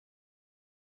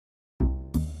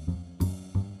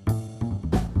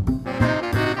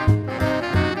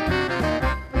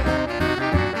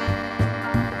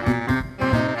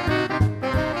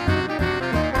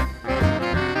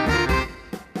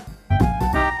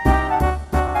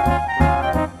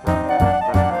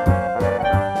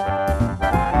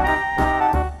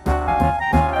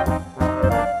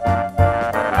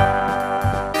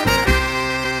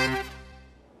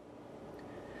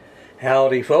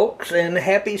Howdy folks, and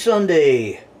happy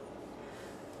Sunday.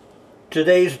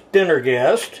 Today's dinner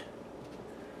guest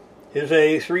is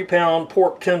a 3-pound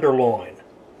pork tenderloin.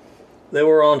 They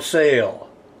were on sale.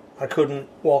 I couldn't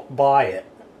walk by it.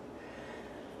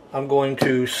 I'm going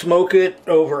to smoke it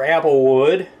over apple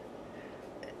wood,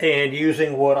 and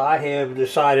using what I have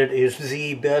decided is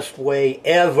the best way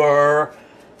ever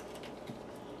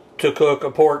to cook a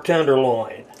pork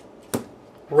tenderloin,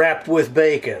 wrapped with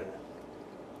bacon.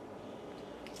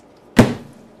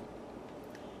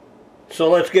 So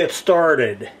let's get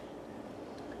started.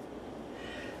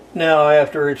 Now,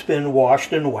 after it's been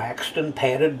washed and waxed and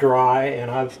patted dry,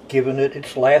 and I've given it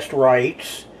its last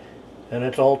rites, and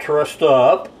it's all trussed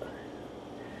up,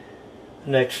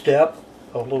 next step,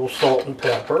 a little salt and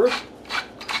pepper.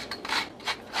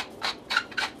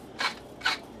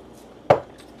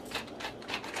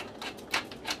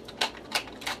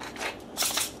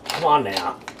 Come on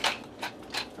now.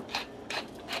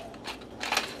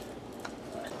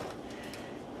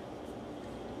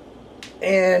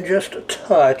 And just a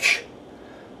touch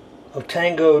of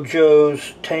Tango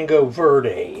Joe's Tango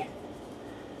Verde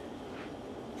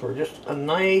for just a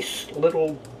nice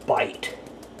little bite.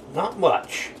 Not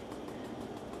much.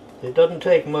 It doesn't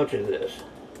take much of this.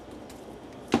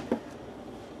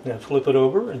 Now flip it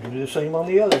over and do the same on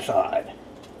the other side.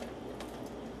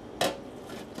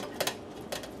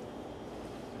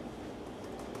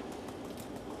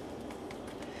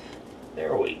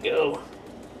 There we go.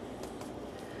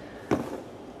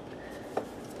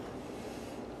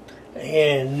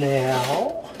 And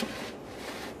now,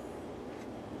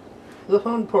 the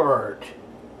fun part.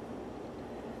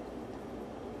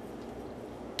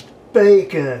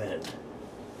 Bacon.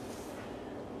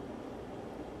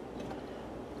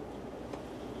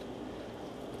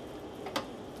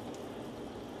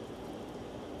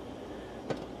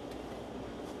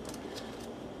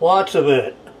 Lots of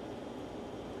it.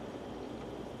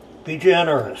 Be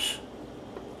generous.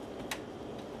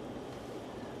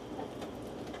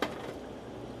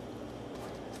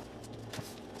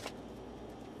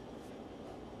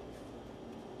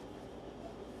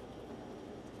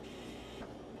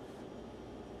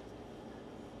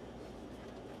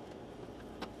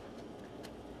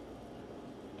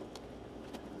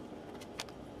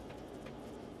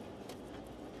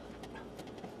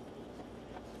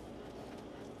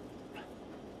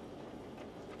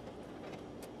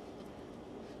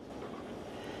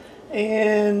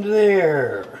 And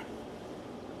there.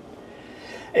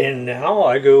 And now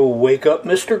I go wake up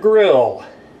Mr. Grill.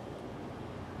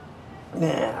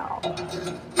 Now.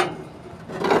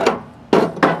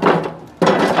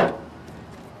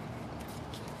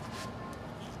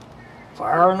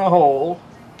 Fire in the hole.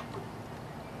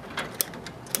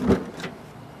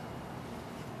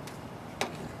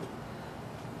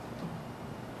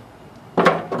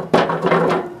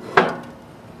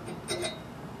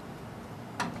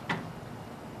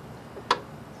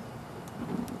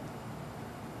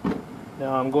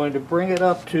 Now I'm going to bring it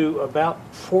up to about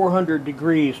 400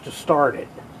 degrees to start it.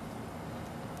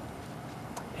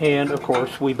 And of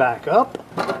course we back up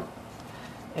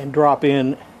and drop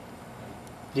in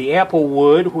the apple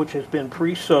wood, which has been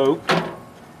pre-soaked,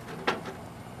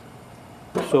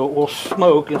 so it will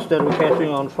smoke instead of catching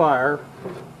on fire,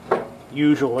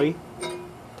 usually.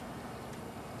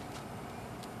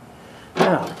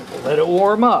 Now, let it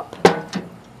warm up.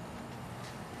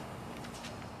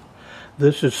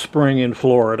 This is spring in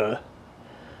Florida.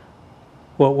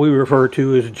 What we refer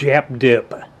to as Jap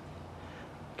dip.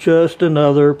 Just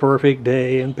another perfect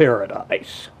day in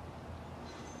paradise.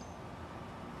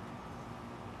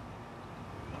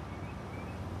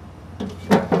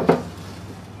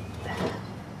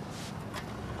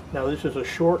 Now this is a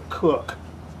short cook.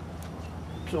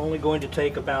 It's only going to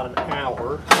take about an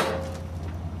hour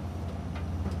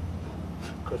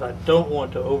because I don't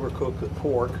want to overcook the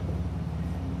pork.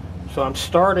 So I'm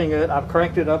starting it, I've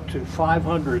cranked it up to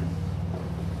 500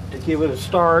 to give it a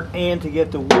start and to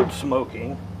get the wood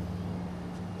smoking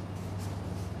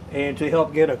and to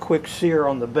help get a quick sear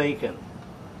on the bacon.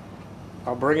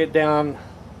 I'll bring it down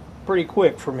pretty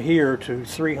quick from here to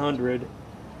 300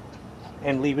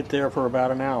 and leave it there for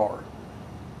about an hour.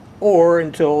 Or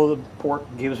until the pork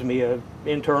gives me an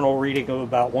internal reading of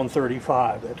about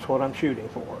 135. That's what I'm shooting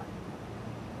for.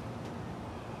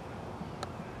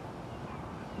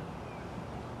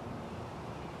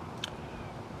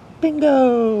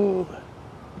 Bingo!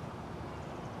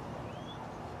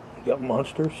 You got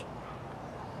monsters?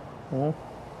 Huh?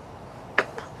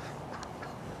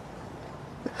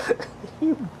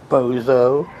 You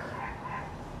bozo.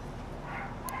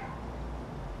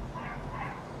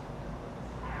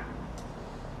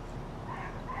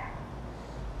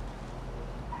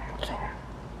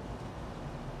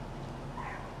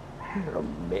 What a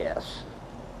mess.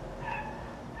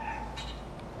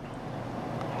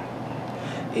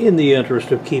 In the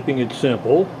interest of keeping it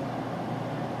simple,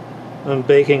 I'm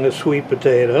baking a sweet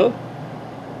potato,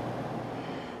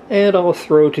 and I'll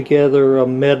throw together a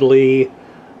medley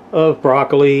of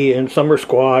broccoli and summer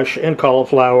squash and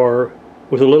cauliflower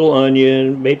with a little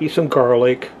onion, maybe some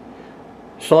garlic,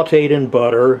 sauteed in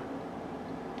butter,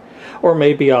 or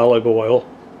maybe olive oil.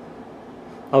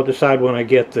 I'll decide when I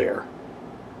get there.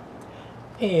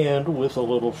 And with a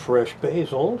little fresh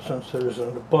basil, since there's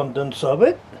an abundance of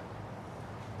it.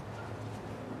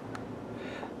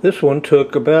 This one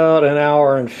took about an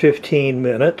hour and 15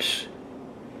 minutes,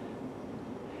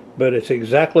 but it's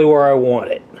exactly where I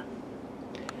want it.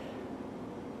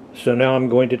 So now I'm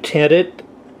going to tent it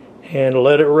and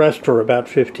let it rest for about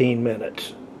 15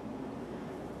 minutes.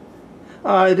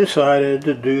 I decided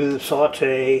to do the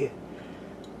saute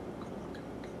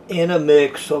in a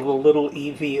mix of a little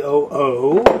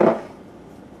EVOO,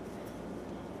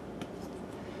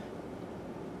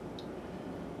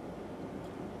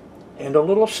 and a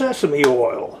little sesame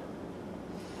oil.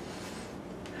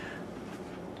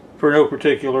 For no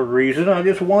particular reason, I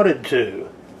just wanted to.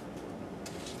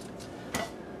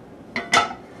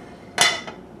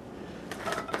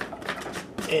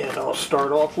 And I'll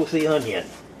start off with the onion.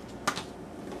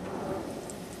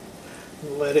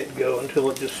 Let it go until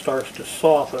it just starts to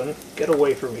soften. Get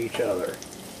away from each other.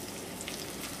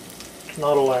 It's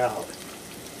not allowed.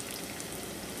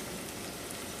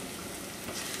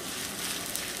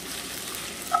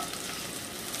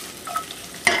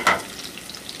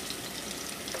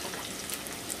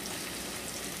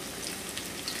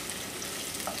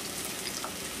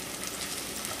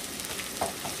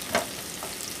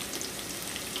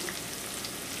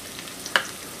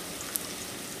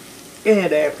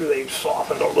 And after they've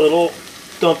softened a little,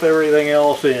 dump everything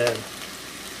else in.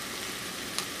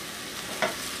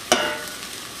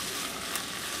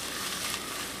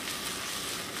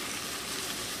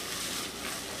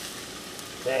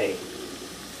 Okay.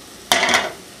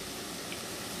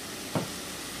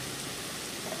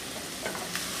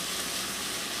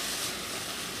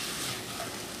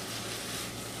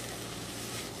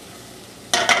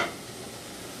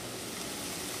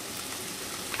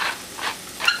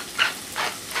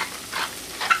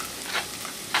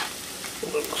 A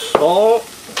little salt,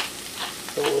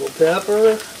 a little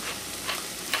pepper, a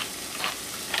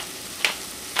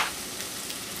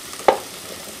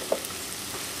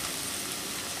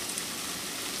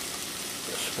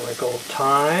sprinkle of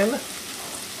thyme,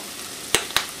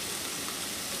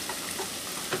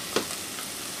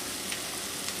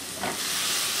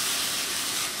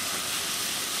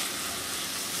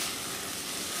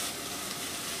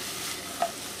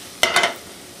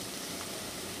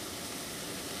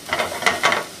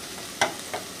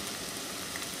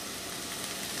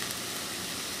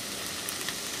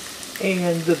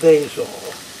 and the basil.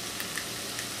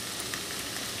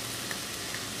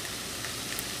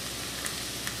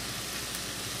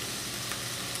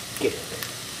 Get in there.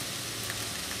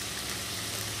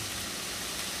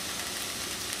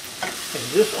 And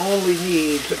this only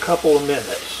needs a couple of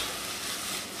minutes.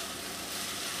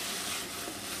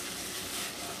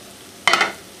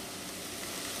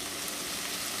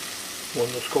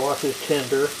 When the squash is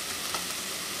tender,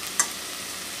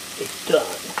 it's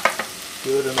done.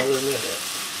 Give it another minute.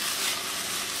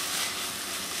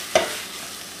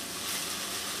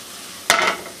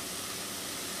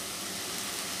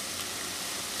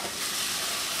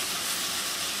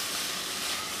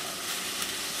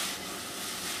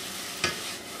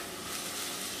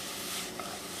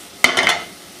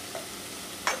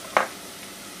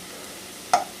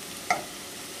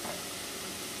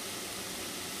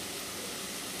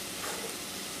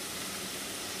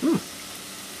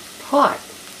 Hot.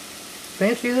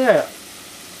 Fancy that.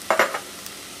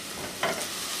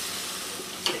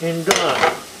 And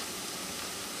done.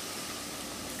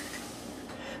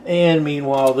 And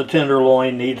meanwhile, the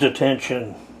tenderloin needs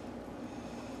attention.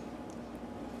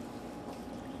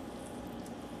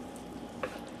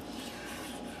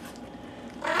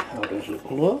 How does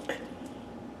it look?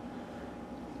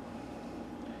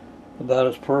 About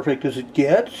as perfect as it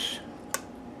gets,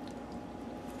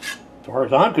 as far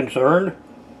as I'm concerned.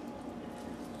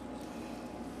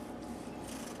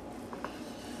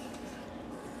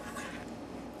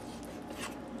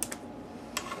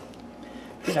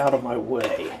 Get out of my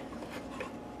way.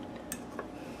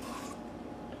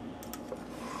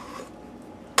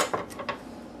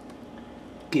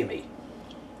 Gimme.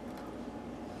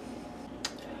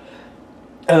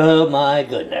 Oh my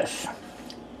goodness.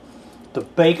 The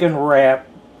bacon wrap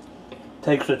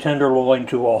takes the tenderloin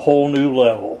to a whole new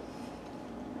level.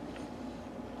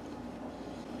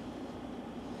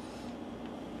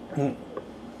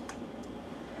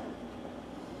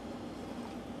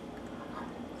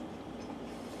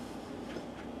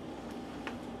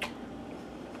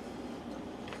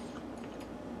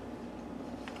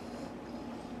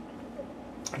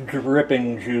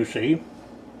 Dripping juicy,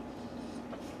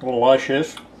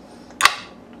 luscious,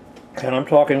 and I'm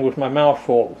talking with my mouth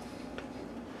full.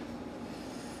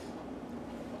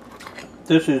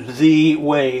 This is the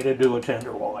way to do a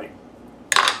tenderloin.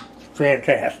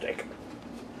 Fantastic.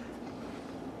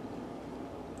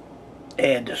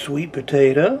 Add the sweet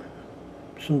potato,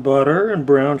 some butter and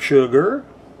brown sugar,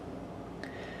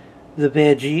 the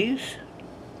veggies,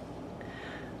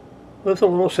 with a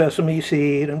little sesame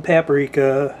seed and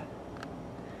paprika.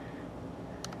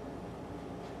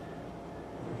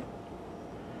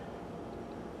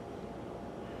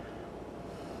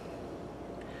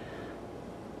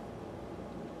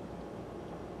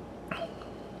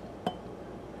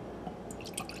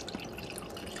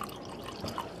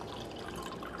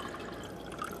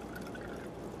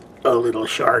 A little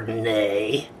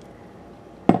Chardonnay.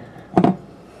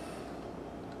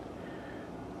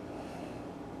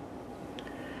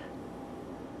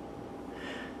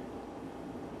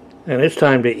 And it's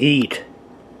time to eat.